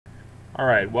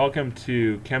Alright, welcome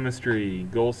to Chemistry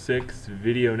Goal 6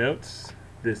 Video Notes.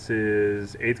 This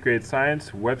is 8th grade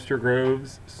science, Webster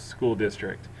Groves School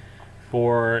District.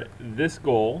 For this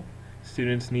goal,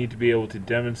 students need to be able to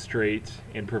demonstrate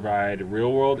and provide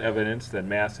real-world evidence that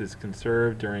mass is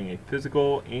conserved during a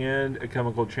physical and a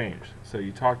chemical change. So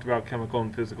you talked about chemical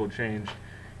and physical change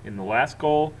in the last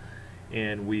goal,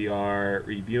 and we are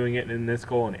reviewing it in this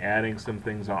goal and adding some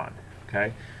things on.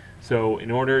 Okay? So in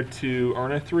order to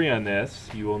earn a 3 on this,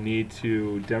 you will need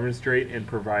to demonstrate and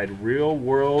provide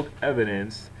real-world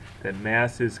evidence that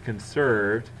mass is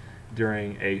conserved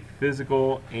during a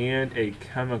physical and a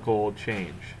chemical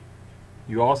change.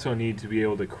 You also need to be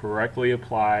able to correctly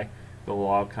apply the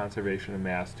law of conservation of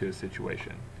mass to a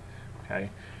situation.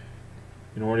 Okay?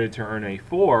 In order to earn a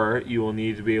 4, you will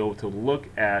need to be able to look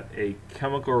at a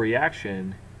chemical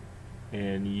reaction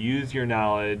and use your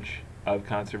knowledge of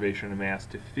conservation of mass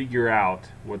to figure out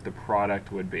what the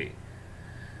product would be.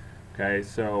 Okay,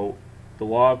 so the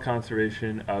law of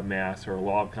conservation of mass, or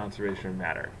law of conservation of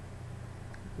matter.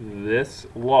 This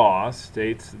law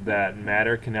states that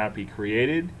matter cannot be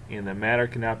created and that matter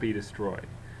cannot be destroyed.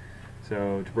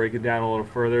 So to break it down a little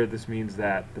further, this means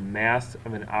that the mass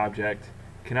of an object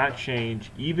cannot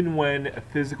change even when a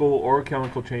physical or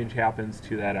chemical change happens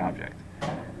to that object.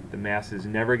 The mass is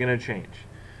never going to change.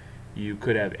 You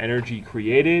could have energy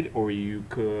created, or you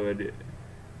could,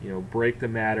 break the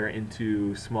matter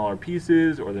into smaller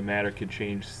pieces, or the matter could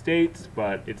change states,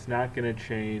 but it's not going to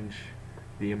change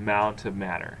the amount of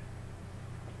matter.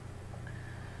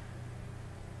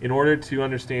 In order to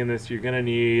understand this, you're going to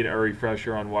need a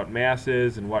refresher on what mass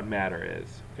is and what matter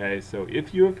is. Okay, so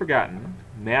if you have forgotten,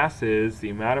 mass is the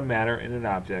amount of matter in an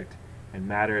object, and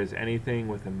matter is anything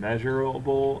with a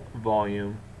measurable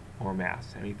volume or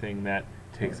mass, anything that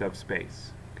takes up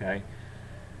space. Okay,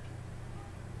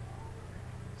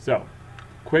 so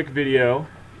quick video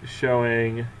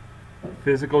showing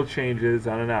physical changes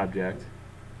on an object,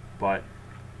 but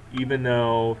even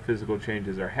though physical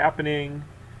changes are happening,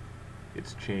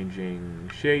 it's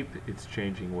changing shape, it's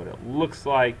changing what it looks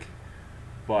like,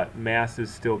 but mass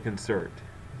is still conserved.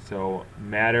 So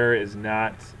matter is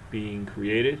not being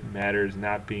created, matter is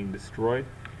not being destroyed,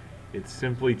 it's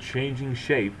simply changing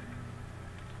shape,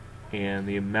 and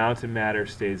the amount of matter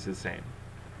stays the same.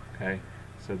 Okay,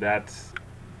 so that's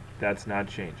not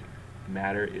changing.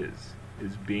 Matter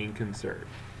is being conserved.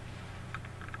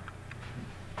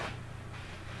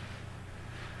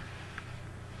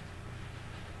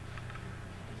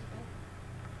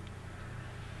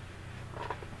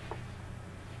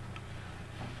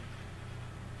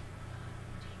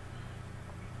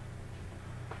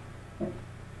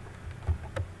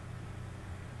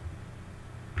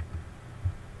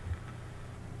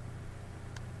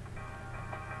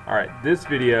 Alright, this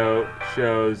video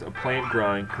shows a plant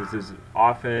growing, because this is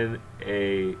often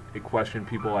a question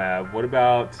people have. What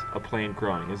about a plant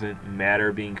growing? Isn't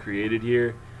matter being created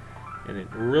here? And it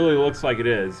really looks like it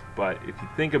is, but if you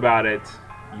think about it,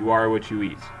 you are what you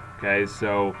eat. Okay,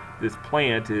 so this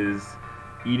plant is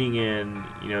eating in,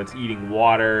 it's eating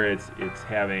water, it's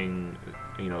having,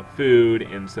 food,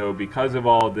 and so because of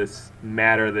all of this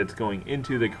matter that's going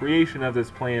into the creation of this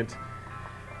plant,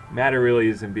 matter really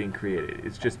isn't being created.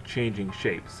 It's just changing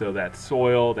shape. So that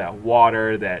soil, that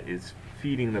water that is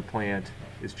feeding the plant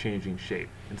is changing shape.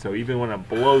 And so even when it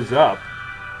blows up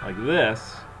like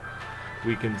this,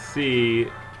 we can see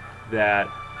that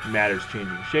matter's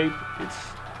changing shape. It's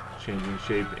changing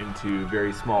shape into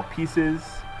very small pieces.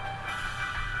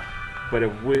 But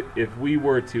if we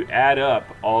were to add up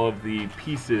all of the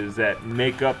pieces that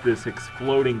make up this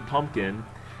exploding pumpkin,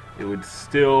 it would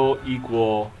still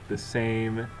equal the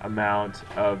same amount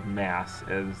of mass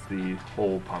as the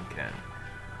whole pumpkin.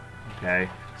 Okay,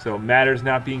 so matter's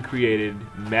not being created,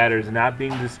 matter's not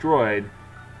being destroyed,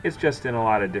 it's just in a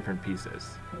lot of different pieces.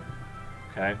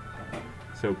 Okay,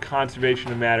 so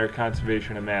conservation of matter,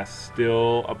 conservation of mass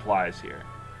still applies here.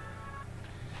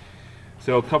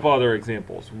 So a couple other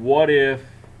examples. What if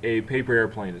a paper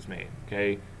airplane is made?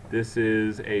 Okay, this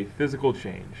is a physical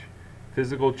change.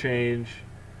 Physical change,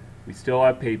 we still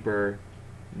have paper,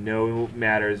 no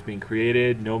matter is being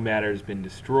created, no matter has been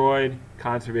destroyed,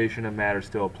 conservation of matter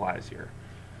still applies here.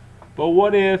 But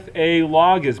what if a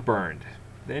log is burned?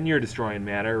 Then you're destroying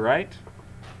matter, right?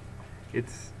 It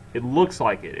looks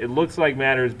like it. It looks like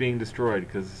matter is being destroyed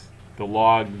because the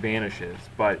log vanishes.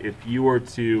 But if you were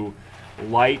to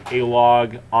light a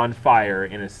log on fire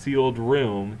in a sealed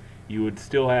room, you would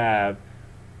still have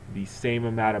the same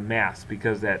amount of mass,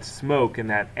 because that smoke and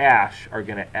that ash are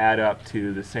going to add up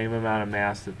to the same amount of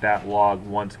mass that that log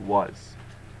once was.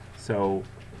 So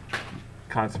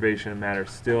conservation of matter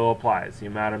still applies. The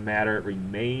amount of matter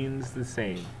remains the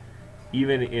same,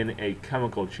 even in a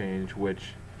chemical change,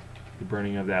 which the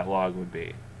burning of that log would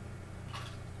be.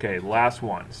 Okay, last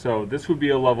one. So this would be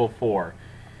a level 4.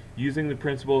 Using the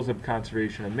principles of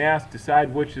conservation of mass,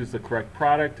 decide which is the correct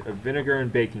product of vinegar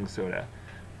and baking soda.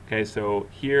 Okay, so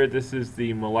here this is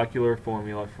the molecular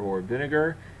formula for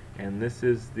vinegar, and this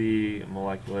is the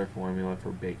molecular formula for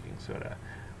baking soda.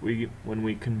 When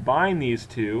we combine these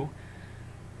two,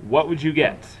 what would you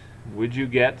get? Would you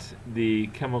get the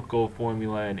chemical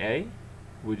formula in A?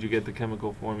 Would you get the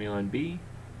chemical formula in B?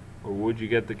 Or would you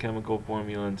get the chemical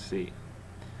formula in C?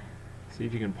 See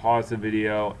if you can pause the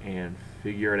video and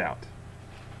figure it out.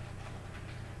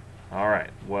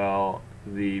 Alright, well,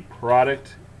 the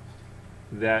product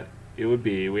that it would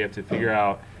be, we have to figure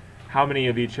out how many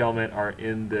of each element are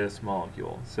in this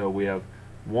molecule. So we have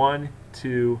 1,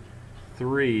 2,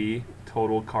 3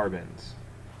 total carbons.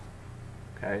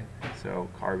 Okay, so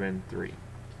carbon 3.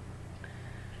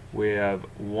 We have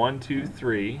 1, 2,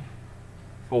 3,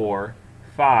 4,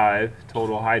 5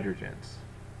 total hydrogens.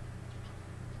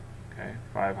 Okay,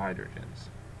 5 hydrogens.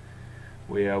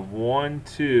 We have 1,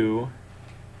 2,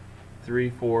 3,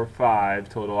 4, 5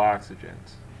 total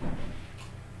oxygens.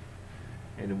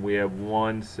 And we have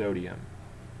 1 sodium.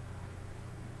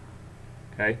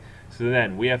 Okay, so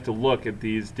then we have to look at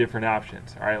these different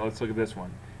options. All right, let's look at this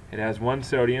one. It has 1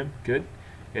 sodium, good.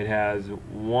 It has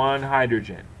 1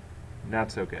 hydrogen,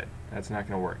 not so good. That's not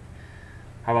going to work.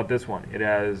 How about this one? It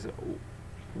has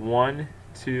 1,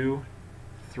 2,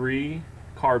 3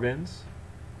 carbons.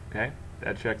 Okay,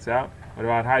 that checks out. What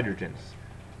about hydrogens?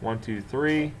 1, 2,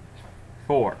 3,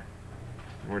 4.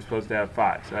 And we're supposed to have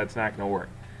 5, so that's not going to work.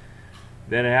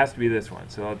 Then it has to be this one.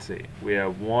 So let's see. We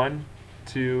have 1,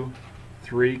 2,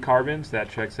 3 carbons. That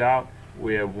checks out.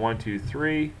 We have 1, 2,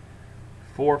 3,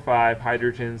 4, 5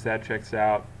 hydrogens. That checks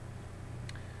out.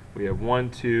 We have 1,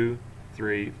 2,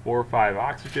 3, 4, 5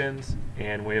 oxygens,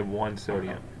 and we have 1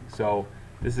 sodium. So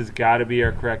this has got to be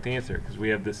our correct answer because we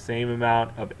have the same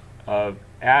amount of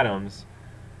atoms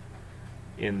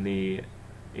in the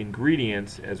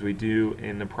ingredients as we do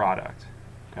in the product.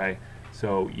 Okay,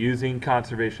 so using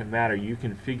conservation of matter, you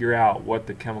can figure out what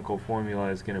the chemical formula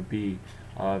is going to be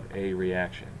of a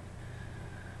reaction.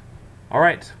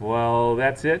 Alright, well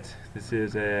that's it. This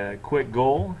is a quick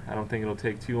goal. I don't think it'll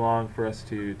take too long for us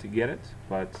to get it,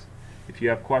 but if you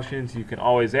have questions you can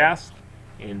always ask,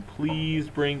 and please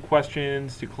bring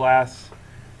questions to class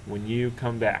when you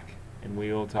come back and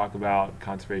we will talk about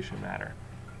conservation of matter.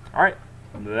 Alright,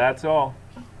 that's all.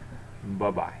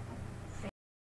 Bye-bye.